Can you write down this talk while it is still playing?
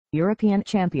European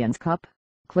Champions Cup,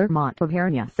 Clermont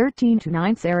Auvergne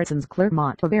 13-9 Saracens.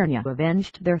 Clermont Auvergne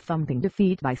avenged their thumping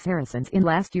defeat by Saracens in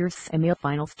last year's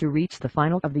semi-finals to reach the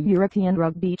final of the European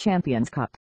Rugby Champions Cup.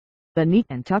 The neat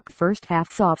and tuck first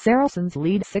half saw Saracens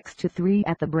lead 6-3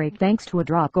 at the break thanks to a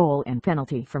drop goal and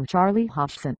penalty from Charlie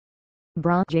Hodgson.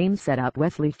 Bronx James set up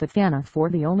Wesley Fofana for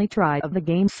the only try of the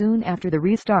game soon after the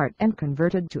restart and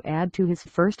converted to add to his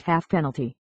first half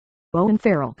penalty. Owen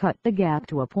Farrell cut the gap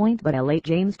to a point, but a late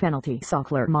James penalty saw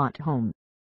Clermont home.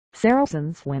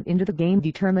 Saracens went into the game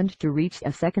determined to reach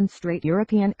a second straight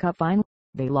European Cup final.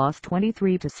 They lost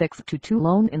 23-6 to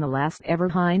Toulon in the last ever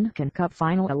Heineken Cup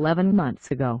final 11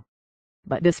 months ago.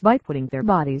 But despite putting their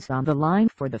bodies on the line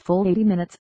for the full 80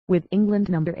 minutes, with England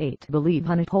number 8 Billy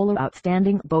Vunipola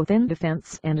outstanding both in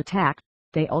defence and attack,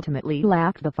 they ultimately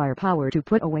lacked the firepower to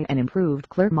put away an improved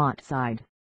Clermont side.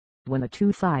 When the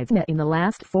two sides met in the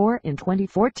last four in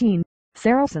 2014,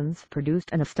 Saracens produced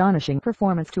an astonishing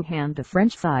performance to hand the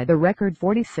French side the record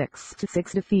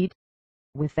 46-6 defeat.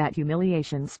 With that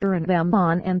humiliation spurring them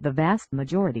on and the vast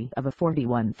majority of a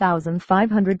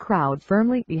 41,500 crowd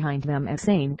firmly behind them at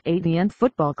St. Etienne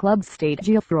Football Club's Stade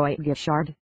Geoffroy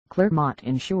Guichard, Clermont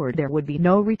ensured there would be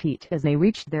no repeat as they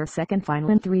reached their second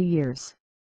final in 3 years.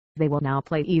 They will now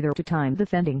play either two-time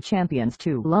defending champions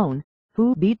Toulon,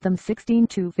 who beat them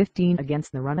 16-15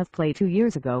 against the run of play 2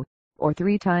 years ago, or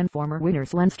three-time former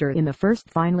winners Leinster in the first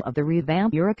final of the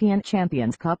revamped European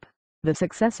Champions Cup, the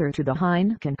successor to the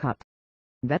Heineken Cup.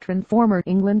 Veteran former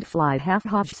England fly half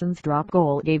Hodgson's drop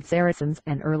goal gave Saracens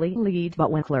an early lead, but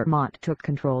when Clermont took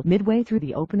control midway through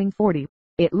the opening 40,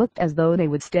 it looked as though they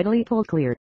would steadily pull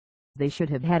clear. They should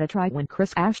have had a try when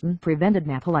Chris Ashton prevented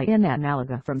Napolitan at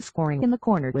Malaga from scoring in the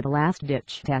corner with a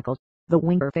last-ditch tackle. The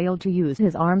winger failed to use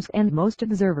his arms and most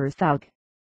observers thought